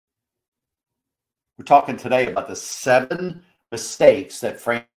We're talking today about the 7 mistakes that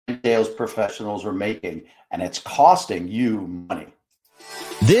franchise sales professionals are making, and it's costing you money.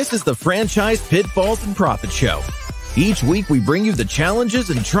 This is the Franchise Pitfalls and Profit Show. Each week, we bring you the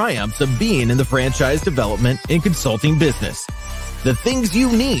challenges and triumphs of being in the franchise development and consulting business. The things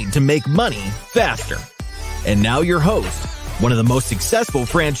you need to make money faster. And now your host, one of the most successful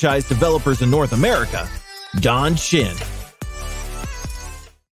franchise developers in North America, Don Shin.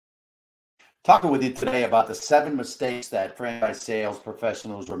 Talking with you today about the 7 mistakes that franchise sales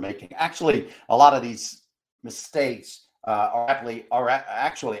professionals are making. Actually, a lot of these mistakes are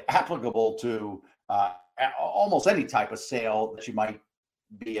actually applicable to almost any type of sale that you might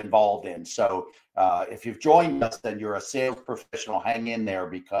be involved in. So if you've joined us, then you're a sales professional. Hang in there,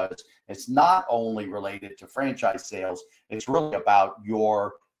 because it's not only related to franchise sales, it's really about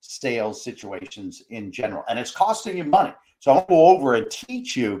your sales situations in general, and it's costing you money. So I'll go over and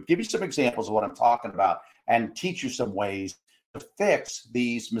teach you, give you some examples of what I'm talking about, and teach you some ways to fix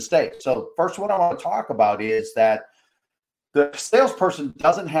these mistakes. So first one I want to talk about is that the salesperson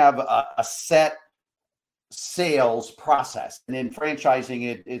doesn't have a set sales process. And in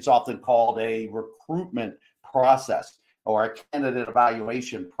franchising, it's often called a recruitment process or a candidate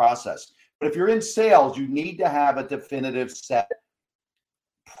evaluation process. But if you're in sales, you need to have a definitive set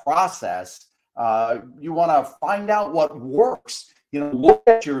process. You want to find out what works. Look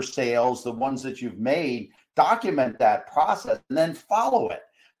at your sales, the ones that you've made, document that process, and then follow it.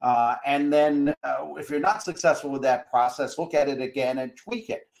 And then if you're not successful with that process, look at it again and tweak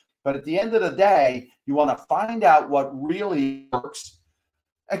it. But at the end of the day, you want to find out what really works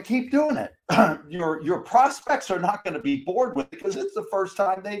and keep doing it. Your prospects are not going to be bored with it because it's the first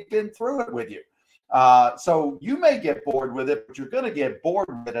time they've been through it with you. So you may get bored with it, but you're going to get bored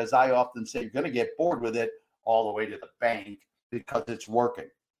with it. As I often say, you're going to get bored with it all the way to the bank because it's working.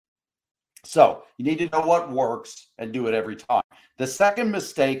 So you need to know what works and do it every time. The second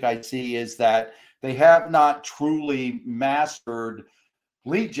mistake I see is that they have not truly mastered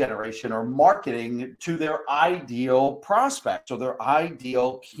lead generation or marketing to their ideal prospects or their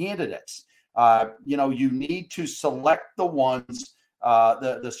ideal candidates. You need to select the ones,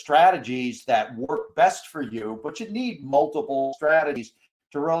 the strategies that work best for you, but you need multiple strategies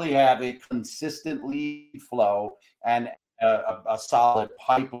to really have a consistent lead flow and a solid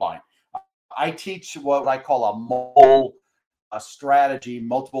pipeline. I teach what I call a strategy,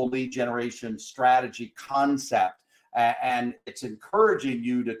 multiple lead generation strategy concept. And it's encouraging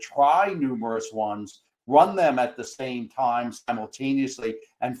you to try numerous ones, run them at the same time simultaneously,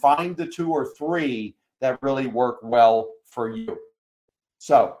 and find the 2 or 3 that really work well for you.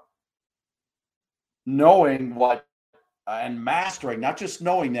 So knowing what and mastering, not just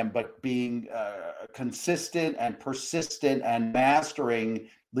knowing them, but being consistent and persistent and mastering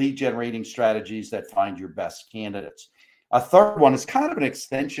lead generating strategies that find your best candidates. A third one is kind of an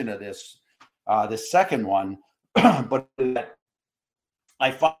extension of this second one, but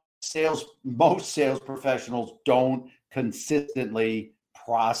I find most sales professionals don't consistently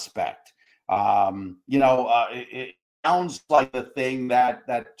prospect. It sounds like a thing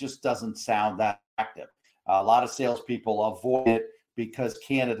that just doesn't sound that active. A lot of salespeople avoid it because,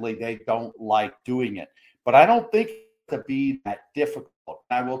 candidly, they don't like doing it. But I don't think it to be that difficult.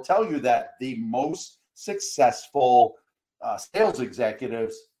 I will tell you that the most successful sales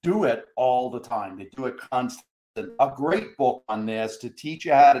executives do it all the time. They do it constantly. A great book on this to teach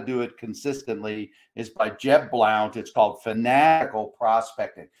you how to do it consistently is by Jeb Blount. It's called Fanatical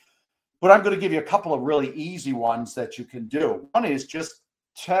Prospecting. But I'm going to give you a couple of really easy ones that you can do. One is just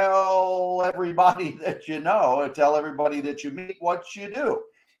tell everybody that you know, and tell everybody that you meet what you do.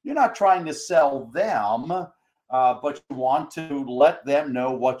 You're not trying to sell them, but you want to let them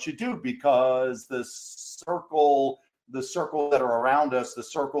know what you do, because the circle that are around us, the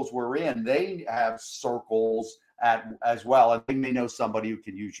circles we're in, they have circles as well, and they may know somebody who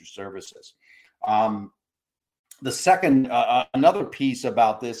can use your services. The second, another piece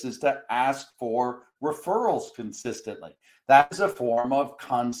about this is to ask for referrals consistently. That is a form of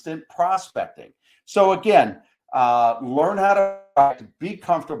constant prospecting. So again, learn how to be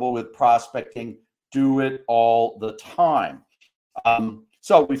comfortable with prospecting. Do it all the time.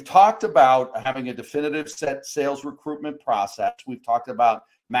 So we've talked about having a definitive set sales recruitment process. We've talked about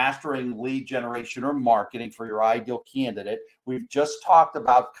mastering lead generation or marketing for your ideal candidate. We've just talked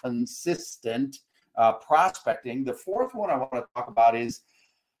about consistent prospecting. The fourth one I want to talk about is,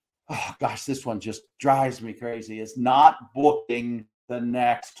 oh gosh, this one just drives me crazy, is not booking the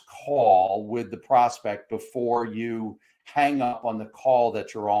next call with the prospect before you hang up on the call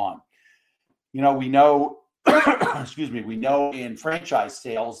that you're on. We know excuse me, we know in franchise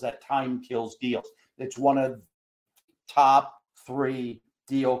sales that time kills deals. It's one of the top 3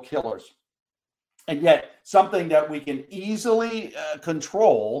 deal killers. And yet something that we can easily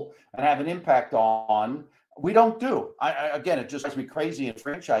control and have an impact on, we don't do. Again, it just drives me crazy in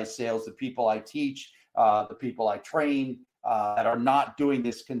franchise sales, the people I teach, the people I train that are not doing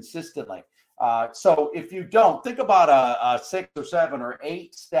this consistently. So if you don't, think about a 6 or 7 or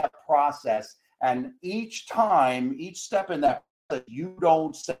 8 step process. And each time, each step in that, you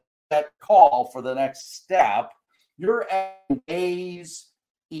don't set that call for the next step, you're adding days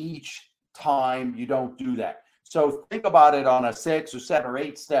each time you don't do that. So think about it on a 6 or 7 or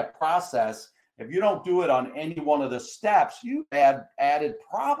 8 step process. If you don't do it on any one of the steps, you have added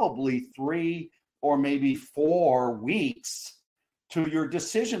probably 3 or maybe 4 weeks to your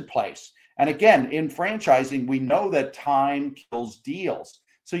decision place. And again, in franchising, we know that time kills deals.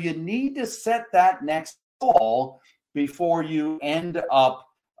 So you need to set that next call before you end up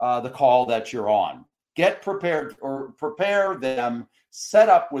the call that you're on. Get prepared or prepare them, set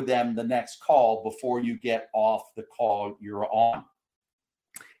up with them the next call before you get off the call you're on.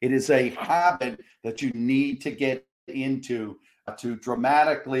 It is a habit that you need to get into to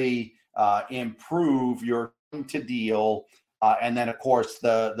dramatically improve your time to deal. And then, of course,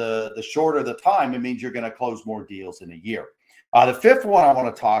 the shorter the time, it means you're going to close more deals in a year. The 5th one I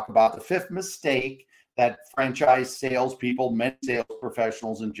want to talk about, the 5th mistake that franchise salespeople, many sales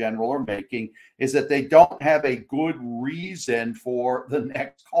professionals in general, are making is that they don't have a good reason for the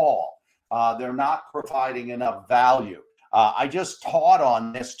next call. They're not providing enough value. I just taught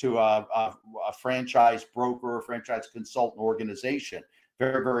on this to a franchise broker, a franchise consultant organization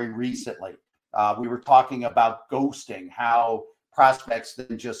very, very recently. We were talking about ghosting, how prospects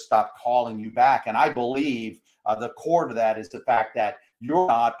then just stop calling you back. And I believe the core to that is the fact that you're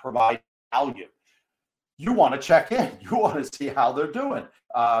not providing value. You want to check in. You want to see how they're doing.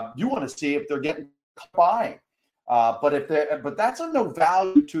 You want to see if they're getting buying. But that's of no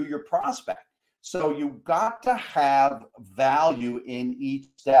value to your prospect. So you've got to have value in each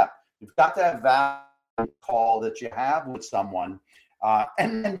step. You've got to have value call that you have with someone.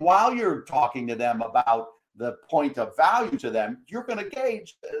 And then while you're talking to them about the point of value to them, you're going to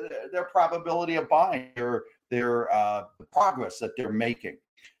gauge their probability of buying, their progress that they're making.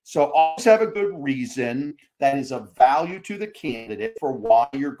 So always have a good reason that is of value to the candidate for why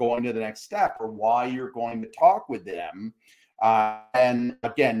you're going to the next step or why you're going to talk with them. And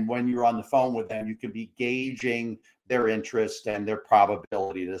again, when you're on the phone with them, you can be gauging their interest and their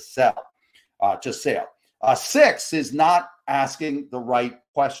probability to sell. 6 is not asking the right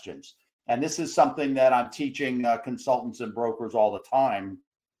questions. And this is something that I'm teaching consultants and brokers all the time.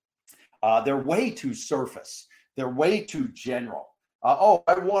 They're way too surface. They're way too general. I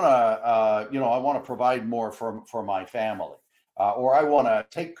want to provide more for my family, or I want to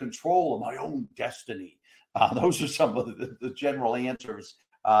take control of my own destiny. Those are some of the general answers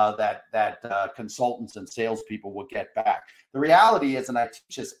that consultants and salespeople will get back. The reality is, and I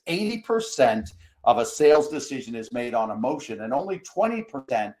teach this, 80% of a sales decision is made on emotion, and only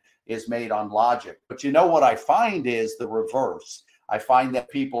 20% is made on logic. But you know what I find is the reverse. I find that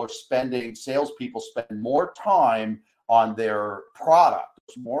salespeople spend more time on their product,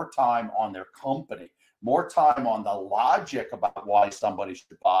 more time on their company, more time on the logic about why somebody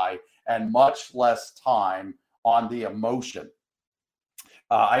should buy, and much less time on the emotion.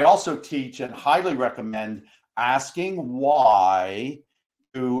 I also teach and highly recommend asking why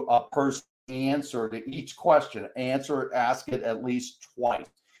to a person answer to each question. Ask it at least twice.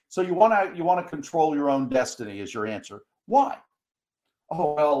 So you want to control your own destiny is your answer. Why?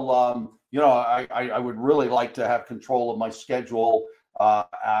 Oh, well, I would really like to have control of my schedule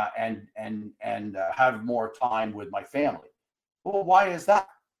and have more time with my family. Well, why is that?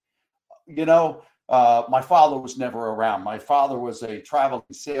 My father was never around. My father was a traveling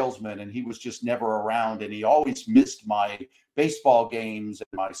salesman, and he was just never around. And he always missed my baseball games and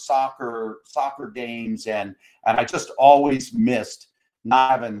my soccer games, and I just always missed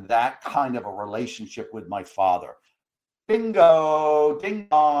not having that kind of a relationship with my father. Bingo, ding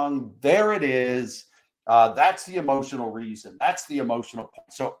dong, there it is. That's the emotional reason. That's the emotional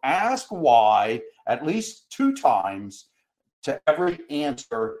point. So ask why at least 2 times to every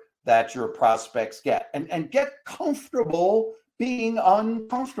answer that your prospects get, and get comfortable being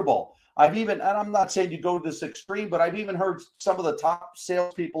uncomfortable. And I'm not saying you go to this extreme, but I've even heard some of the top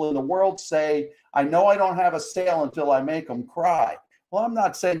salespeople in the world say, I know I don't have a sale until I make them cry. Well, I'm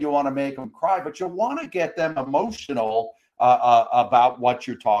not saying you want to make them cry, but you want to get them emotional about what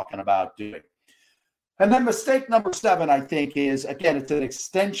you're talking about doing. And then mistake number 7, I think, is, again, it's an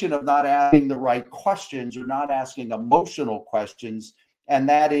extension of not asking the right questions or not asking emotional questions. and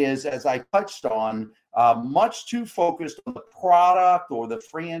that is, as I touched on, much too focused on the product or the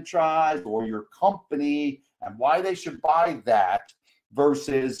franchise or your company and why they should buy that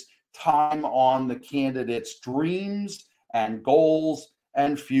versus time on the candidate's dreams and goals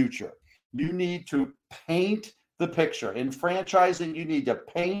and future. You need to paint the picture. In franchising, you need to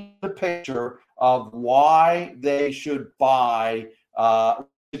paint the picture of why they should buy,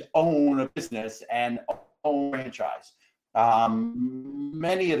 own a business and own a franchise.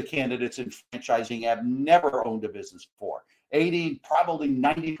 Many of the candidates in franchising have never owned a business before. 80, probably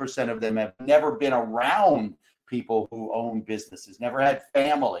 90% of them have never been around people who own businesses, never had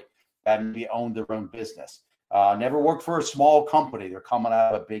family that maybe owned their own business, never worked for a small company. They're coming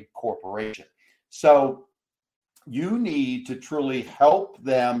out of a big corporation. So you need to truly help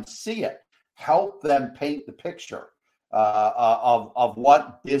them see it, help them paint the picture of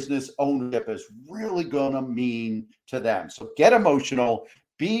what business ownership is really going to mean to them. So get emotional,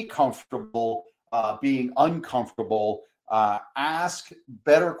 be comfortable being uncomfortable, ask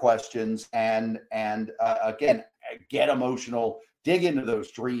better questions, and again, get emotional, dig into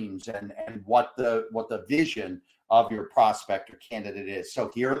those dreams and what the vision of your prospect or candidate is.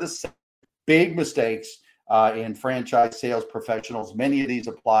 So here are the big mistakes in franchise sales professionals. Many of these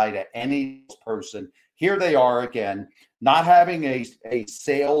apply to any person. Here they are again: not having a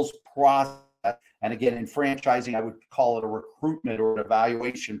sales process. And again, in franchising, I would call it a recruitment or an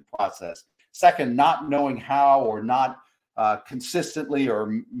evaluation process. Second, not knowing how or not consistently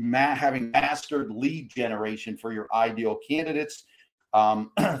or having mastered lead generation for your ideal candidates.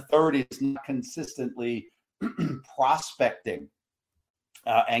 Third is not consistently prospecting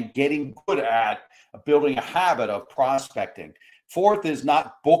and getting good at building a habit of prospecting. Fourth is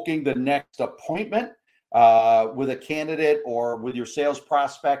not booking the next appointment with a candidate or with your sales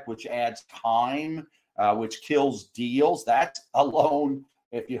prospect, which adds time, which kills deals. That alone,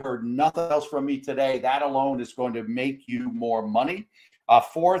 if you heard nothing else from me today, that alone is going to make you more money.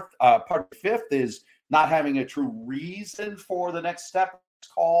 Fifth is not having a true reason for the next step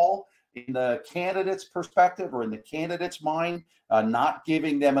call in the candidate's perspective or in the candidate's mind, not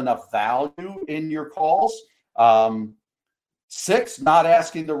giving them enough value in your calls. Six, not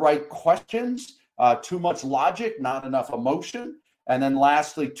asking the right questions, too much logic, not enough emotion. And then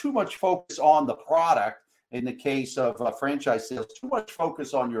lastly, too much focus on the product. In the case of franchise sales, too much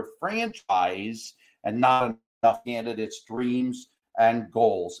focus on your franchise and not enough candidates' dreams and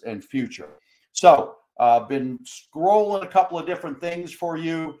goals and future. So been scrolling a couple of different things for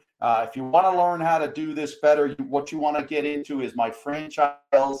you. If you want to learn how to do this better, what you want to get into is my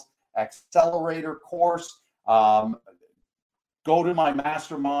Franchise Accelerator course. Go to my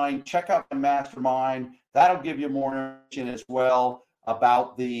mastermind, check out my mastermind. That'll give you more information as well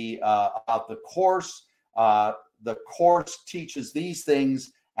about the course. The course teaches these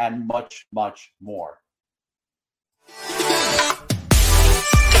things and much, much more.